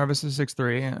 5'8", Travis is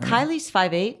 6'3". Kylie's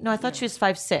 5'8". No, I thought she was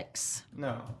 5'6".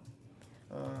 No.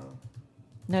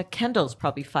 No, Kendall's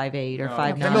probably 5'8" or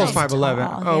 5'9". Kendall's Kendall's 5'11".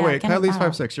 tall. Oh Yeah, wait, Kendall's Kylie's tall.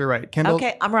 5'6". You're right. Kendall.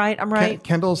 Okay, I'm right.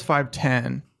 Kendall's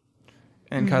 5'10",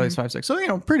 and Kylie's 5'6".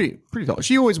 So pretty tall.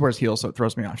 She always wears heels, so it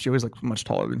throws me off. She always looks much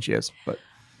taller than she is.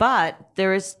 But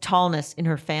there is tallness in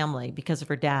her family because of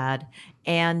her dad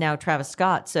and now Travis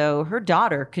Scott. So her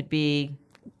daughter could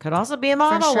also be a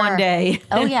model one day.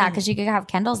 Oh, yeah, because you could have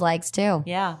Kendall's legs, too.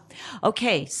 Yeah.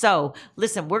 Okay, so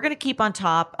listen, we're going to keep on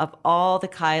top of all the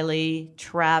Kylie,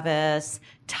 Travis,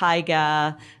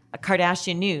 Tyga,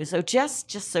 Kardashian news. So just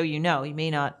so you know, you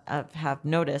may not have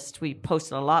noticed, we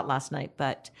posted a lot last night,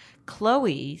 but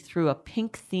Khloe threw a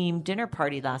pink-themed dinner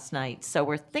party last night. So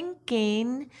we're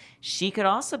thinking she could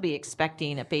also be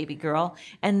expecting a baby girl.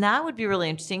 And that would be really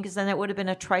interesting because then it would have been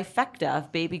a trifecta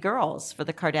of baby girls for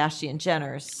the Kardashian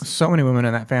Jenners. So many women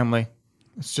in that family.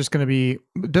 It's just going to be...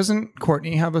 Doesn't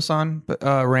Courtney have a son,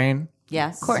 Rain?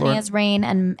 Yes. Courtney has Rain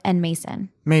and Mason.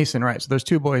 Mason, right. So there's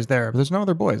 2 boys there, but there's no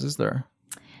other boys, is there?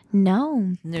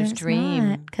 No. There's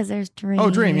Dream. Because there's Dream. Oh,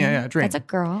 Dream. Yeah, Dream. That's a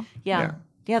girl. Yeah.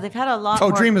 Yeah, they've had a lot Oh,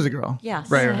 more. Dream is a girl. Yes.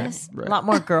 Right. A lot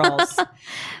more girls.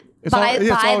 It's By it's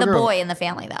all the girls. boy in the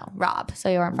family, though, Rob. So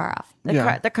you weren't far off. The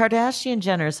Kardashian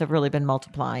Jenners have really been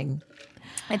multiplying.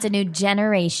 It's a new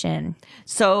generation.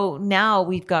 So now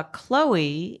we've got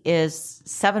Khloe is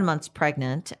 7 months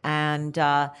pregnant. And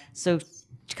so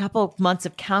a couple of months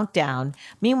of countdown.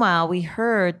 Meanwhile, we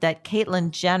heard that Caitlyn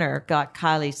Jenner got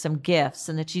Kylie some gifts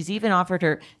and that she's even offered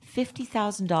her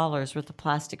 $50,000 worth of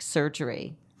plastic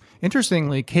surgery.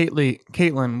 Interestingly,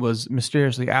 Caitlyn was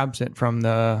mysteriously absent from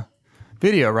the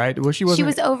video, right? She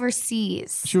was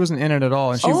overseas. She wasn't in it at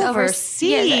all. And she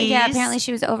Overseas? Yeah, apparently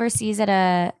she was overseas at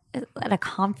a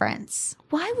conference.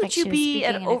 Why would Like you she was be speaking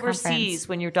at at a overseas conference.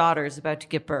 when your daughter is about to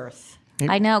give birth?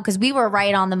 I know, because we were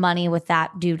right on the money with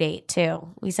that due date, too.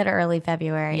 We said early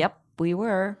February. Yep, we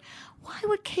were. Why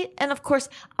would Kate? And of course,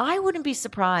 I wouldn't be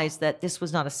surprised that this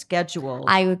was not a scheduled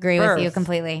I agree with you birth.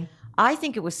 completely. I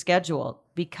think it was scheduled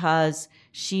because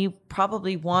she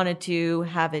probably wanted to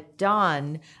have it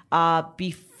done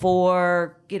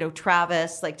before,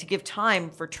 Travis, like to give time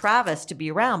for Travis to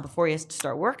be around before he has to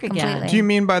start work again. Completely. Do you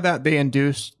mean by that they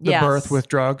induced the Yes. birth with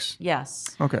drugs?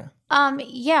 Yes. Okay.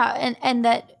 Yeah, and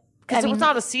that... Because it was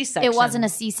not a C-section. It wasn't a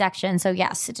C-section, so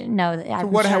yes. No. So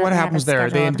what happens there?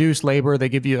 They induce labor. They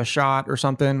give you a shot or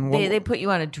something. They put you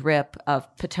on a drip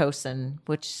of Pitocin,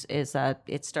 which is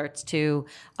it starts to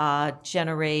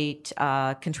generate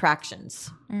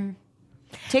contractions.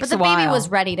 Takes But the a while. baby was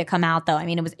ready to come out, though. I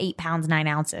mean, it was 8 pounds, 9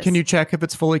 ounces. Can you check if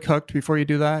it's fully cooked before you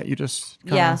do that? You just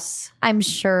Yes. I'm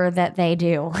sure that they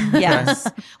do. Yes.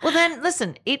 Well, then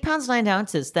listen, 8 pounds, 9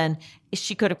 ounces. Then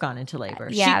she could have gone into labor.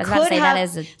 Yeah, she I was about to say that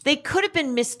is They could have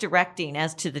been misdirecting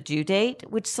as to the due date,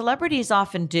 which celebrities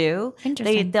often do.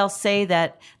 Interesting. They'll say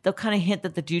that they'll kind of hint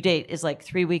that the due date is like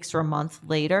 3 weeks or a month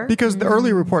later. Because the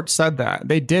early reports said that.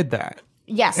 They did that.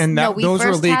 Yes. And no, we those were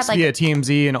first leaks had, via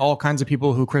TMZ and all kinds of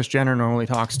people who Kris Jenner normally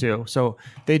talks to. So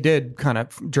they did kind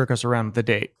of jerk us around with the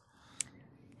date.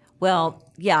 Well,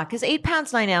 yeah, because 8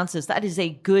 pounds, 9 ounces, that is a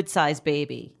good sized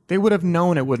baby. They would have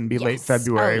known it wouldn't be late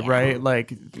February, Oh, yeah. right?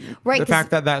 Like Right, the 'cause-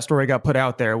 fact that story got put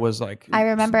out there was like, I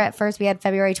remember at first we had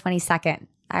February 22nd.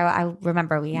 I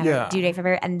remember we had Yeah. a due date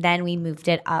February, and then we moved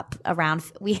it up around.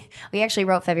 We actually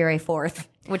wrote February 4th,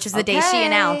 which is the day she Okay.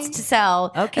 announced.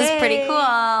 So it was pretty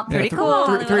cool. Pretty th- cool.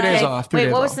 three- 3 days off, 3 Wait,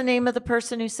 days what was off. the name of the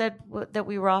person who said that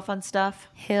we were off on stuff?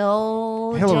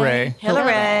 Hillary.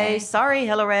 Hillary. Sorry,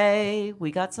 Hillary.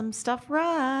 We got some stuff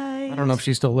right. I don't know if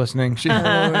she's still listening. She,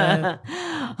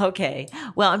 Okay.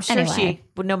 Well, I'm sure Anyway.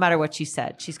 no matter what she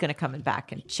said, she's going to come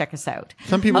back and check us out.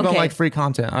 some people don't Okay. like free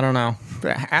content. I don't know.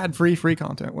 Ad-free, free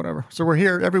content, whatever. So we're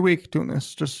here every week doing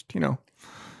this. Just,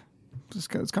 it's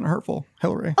kind of hurtful.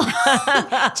 Hillary.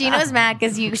 Gino's mad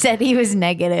because you said he was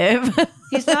negative.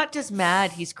 He's not just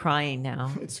mad, he's crying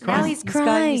now. Now he's He's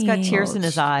crying. got tears in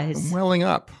his eyes. Welling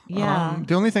up. Yeah.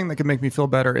 The only thing that could make me feel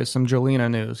better is some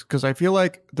Jolena news because I feel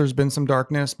like there's been some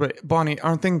darkness. But Bonnie,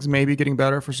 aren't things maybe getting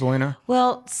better for Selena?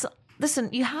 Well, listen,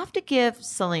 you have to give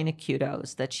Selena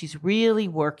kudos that she's really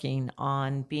working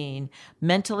on being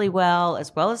mentally well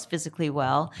as physically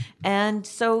well. And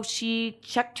so she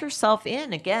checked herself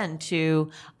in again to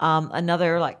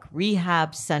another like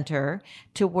rehab center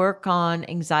to work on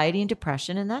anxiety and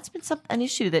depression. And that's been an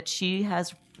issue that she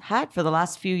has had for the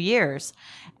last few years.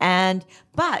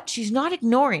 But she's not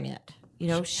ignoring it.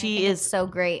 She is so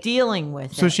great. dealing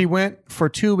with it. So she went for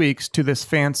 2 weeks to this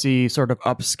fancy sort of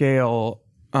upscale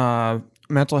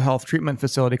mental health treatment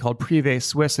facility called Privé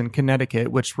Suisse in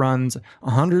Connecticut, which runs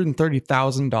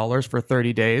 $130,000 for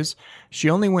 30 days. She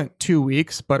only went 2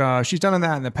 weeks, but she's done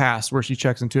that in the past where she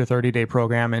checks into a 30-day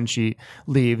program and she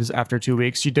leaves after 2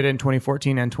 weeks. She did it in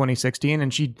 2014 and 2016.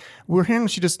 And we're hearing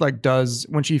she just like does,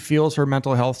 when she feels her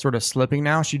mental health sort of slipping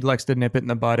now, she likes to nip it in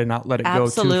the bud and not let it go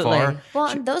too far. Well,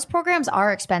 and those programs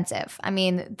are expensive. I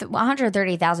mean,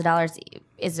 $130,000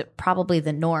 is probably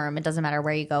the norm. It doesn't matter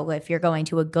where you go if you're going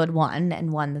to a good one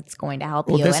and one that's going to help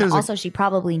you. And also, she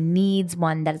probably needs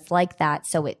one that's like that,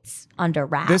 so it's under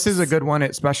wraps. This is a good one.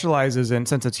 It specializes in,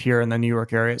 since it's here in the New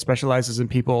York area, it specializes in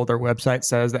people, their website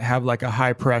says, that have like a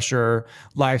high pressure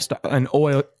lifestyle, an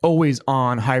always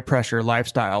on high pressure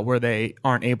lifestyle where they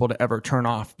aren't able to ever turn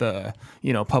off the,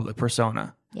 public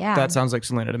persona. Yeah. That sounds like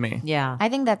Selena to me. Yeah. I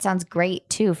think that sounds great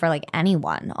too for like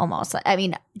anyone almost. I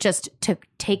mean, just to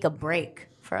take a break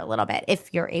for a little bit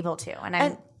if you're able to. And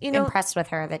I'm impressed with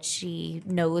her that she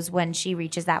knows when she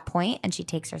reaches that point and she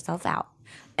takes herself out.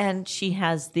 And she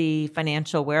has the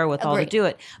financial wherewithal to do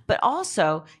it. But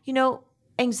also,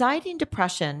 anxiety and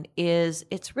depression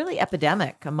it's really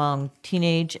epidemic among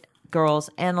teenage girls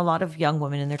and a lot of young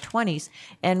women in their 20s.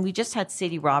 And we just had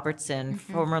Sadie Robertson,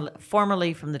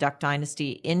 formerly from the Duck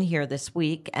Dynasty, in here this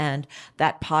week. And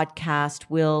that podcast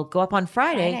will go up on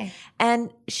Friday.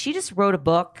 And she just wrote a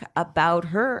book about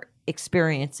her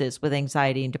experiences with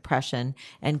anxiety and depression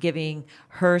and giving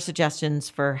her suggestions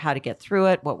for how to get through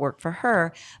it, what worked for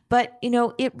her. But,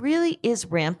 it really is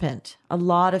rampant. A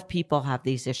lot of people have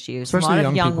these issues. Especially a lot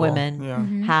of young people.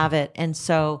 women have it. And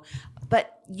so,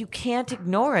 but you can't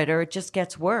ignore it or it just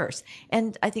gets worse.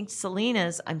 And I think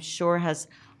Selena's, I'm sure, has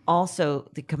also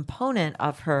the component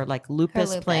of her like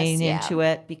lupus playing into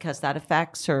it because that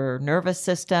affects her nervous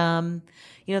system.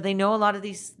 They know a lot of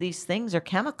these things are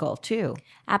chemical too.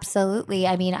 Absolutely.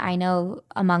 I mean, I know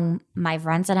among my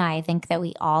friends and I think that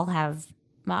we all have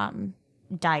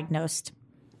diagnosed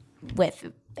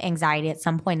with anxiety at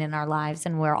some point in our lives,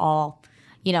 and we're all,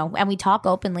 and we talk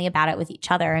openly about it with each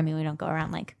other. I mean, we don't go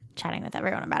around like chatting with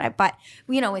everyone about it, but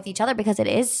with each other because it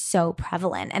is so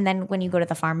prevalent. And then when you go to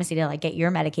the pharmacy to like get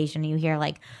your medication, you hear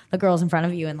like the girls in front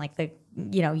of you and like the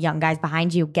young guys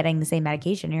behind you getting the same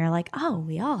medication. And you're like, oh,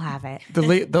 we all have it.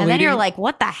 Then you're like,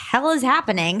 what the hell is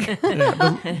happening?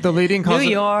 The leading cause New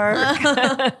York.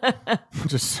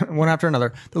 Just one after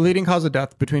another. The leading cause of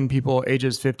death between people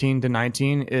ages 15 to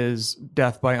 19 is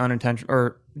death by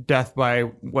death by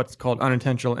what's called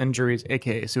unintentional injuries,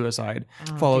 aka suicide,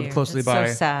 followed closely by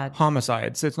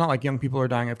homicides. So it's not like young people are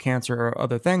dying of cancer or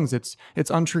other things. It's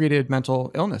untreated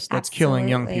mental illness that's killing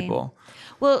young people.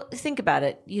 Well, think about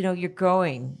it. You're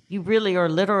growing. You really are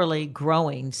literally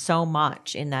growing so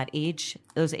much in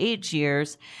those age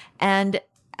years. And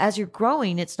as you're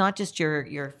growing, it's not just your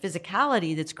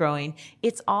physicality that's growing.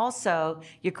 It's also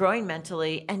you're growing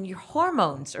mentally and your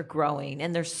hormones are growing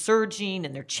and they're surging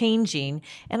and they're changing.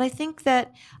 And I think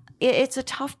that it's a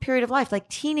tough period of life. Like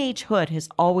teenagehood has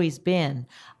always been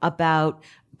about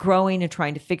growing and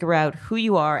trying to figure out who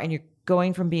you are, and you're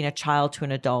going from being a child to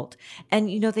an adult. And,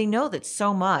 they know that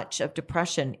so much of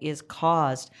depression is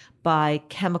caused by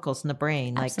chemicals in the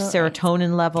brain, like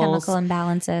serotonin levels. Chemical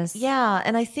imbalances. Yeah.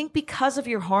 And I think because of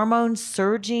your hormones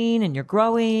surging and you're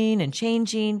growing and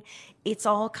changing, it's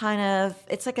all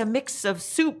it's like a mix of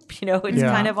soup, it's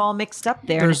kind of all mixed up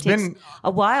there. It takes a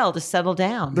while to settle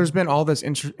down. There's been all this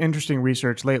interesting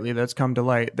research lately that's come to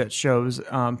light that shows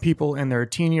people in their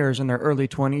teen years and their early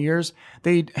 20 years,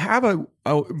 they have a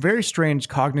very strange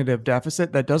cognitive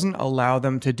deficit that doesn't allow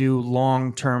them to do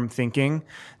long-term thinking.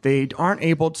 They aren't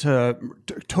able to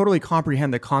totally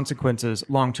comprehend the consequences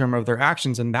long-term of their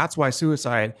actions. And that's why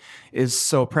suicide is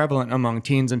so prevalent among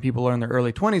teens and people in their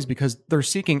early 20s, because they're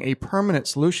seeking a permanent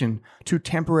solution to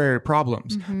temporary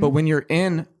problems. But when you're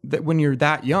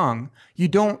that young, you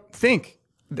don't think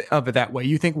of it that way.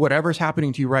 You think whatever's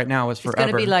happening to you right now is forever.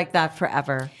 It's going to be like that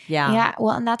forever. Yeah. Yeah.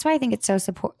 Well, and that's why I think it's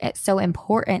so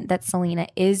important that Selena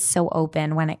is so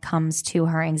open when it comes to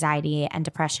her anxiety and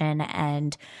depression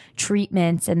and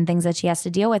treatments and things that she has to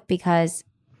deal with, because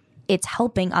it's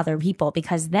helping other people.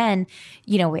 Because then,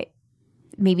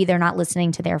 maybe they're not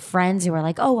listening to their friends who are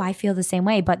like, oh, I feel the same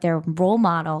way. But their role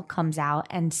model comes out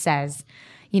and says,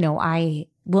 I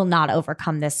will not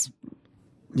overcome this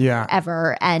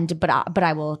ever. But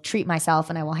I will treat myself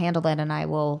and I will handle it and I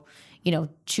will,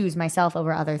 choose myself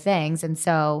over other things. And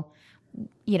so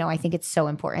I think it's so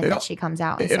important that she comes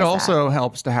out and says it also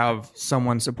helps to have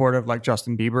someone supportive like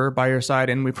Justin Bieber by your side.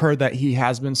 And we've heard that he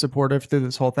has been supportive through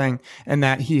this whole thing and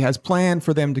that he has planned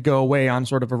for them to go away on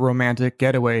sort of a romantic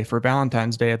getaway for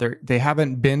Valentine's Day. They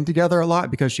haven't been together a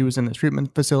lot because she was in the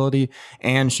treatment facility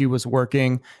and she was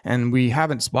working, and we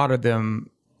haven't spotted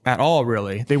them at all,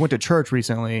 really. They went to church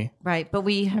recently. Right. But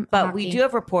we do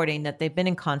have reporting that they've been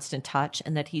in constant touch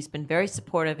and that he's been very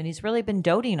supportive, and he's really been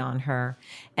doting on her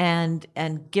and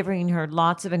giving her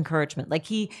lots of encouragement. Like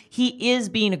he is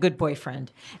being a good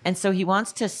boyfriend. And so he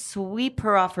wants to sweep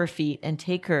her off her feet and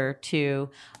take her to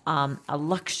a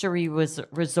luxury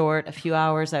resort a few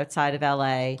hours outside of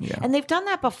LA. Yeah. And they've done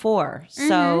that before. Mm-hmm.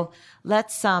 So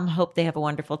let's hope they have a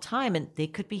wonderful time, and they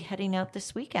could be heading out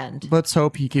this weekend. Let's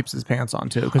hope he keeps his pants on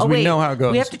too, because we know how it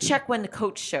goes. We have to check when the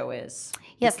Coach show is.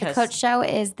 Yes, the Coach show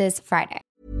is this Friday.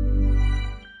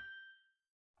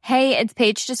 Hey, it's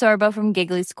Paige DeSorbo from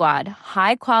Giggly Squad.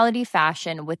 High quality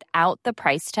fashion without the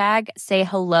price tag. Say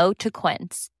hello to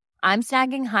Quince. I'm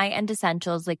snagging high-end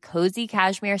essentials like cozy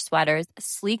cashmere sweaters,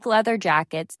 sleek leather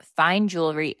jackets, fine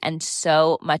jewelry, and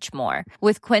so much more.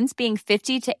 With Quince being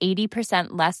 50 to 80%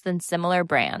 less than similar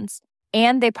brands.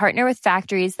 And they partner with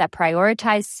factories that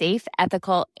prioritize safe,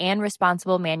 ethical, and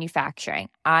responsible manufacturing.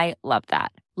 I love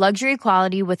that. Luxury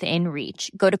quality within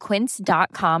reach. Go to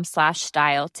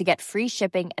quince.com/style to get free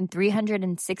shipping and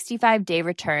 365-day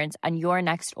returns on your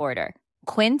next order.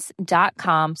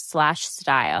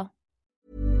 Quince.com/style.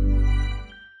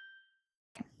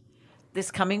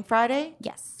 This coming Friday?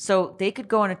 Yes. So they could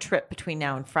go on a trip between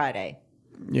now and Friday.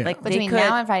 Yeah. Like between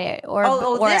now and Friday, or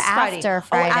this after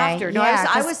Friday. Oh, after. No,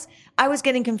 I was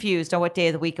getting confused on what day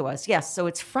of the week it was. Yes, so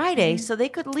it's Friday, so they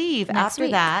could leave after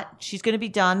that. She's going to be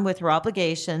done with her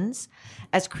obligations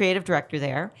as creative director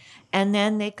there, and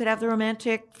then they could have the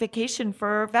romantic vacation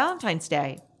for Valentine's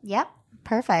Day. Yep,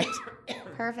 perfect,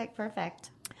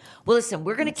 perfect. Well, listen,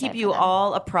 we're going to keep you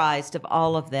all apprised of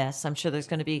all of this. I'm sure there's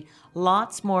going to be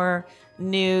lots more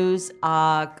news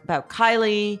about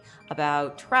Kylie,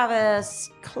 about Travis,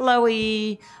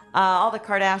 Khloe, all the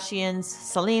Kardashians,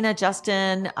 Selena,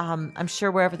 Justin. I'm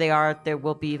sure wherever they are, there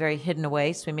will be very hidden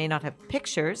away, so we may not have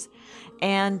pictures.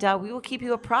 And we will keep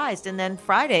you apprised. And then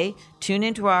Friday, tune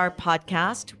into our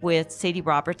podcast with Sadie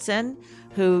Robertson,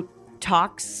 who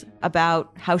talks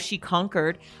about how she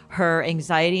conquered her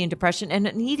anxiety and depression and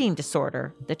an eating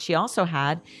disorder that she also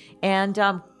had. And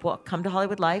come to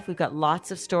Hollywood Life. We've got lots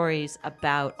of stories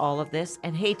about all of this.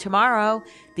 And hey, tomorrow,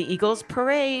 the Eagles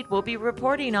parade, we'll be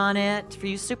reporting on it for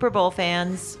you Super Bowl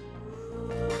fans.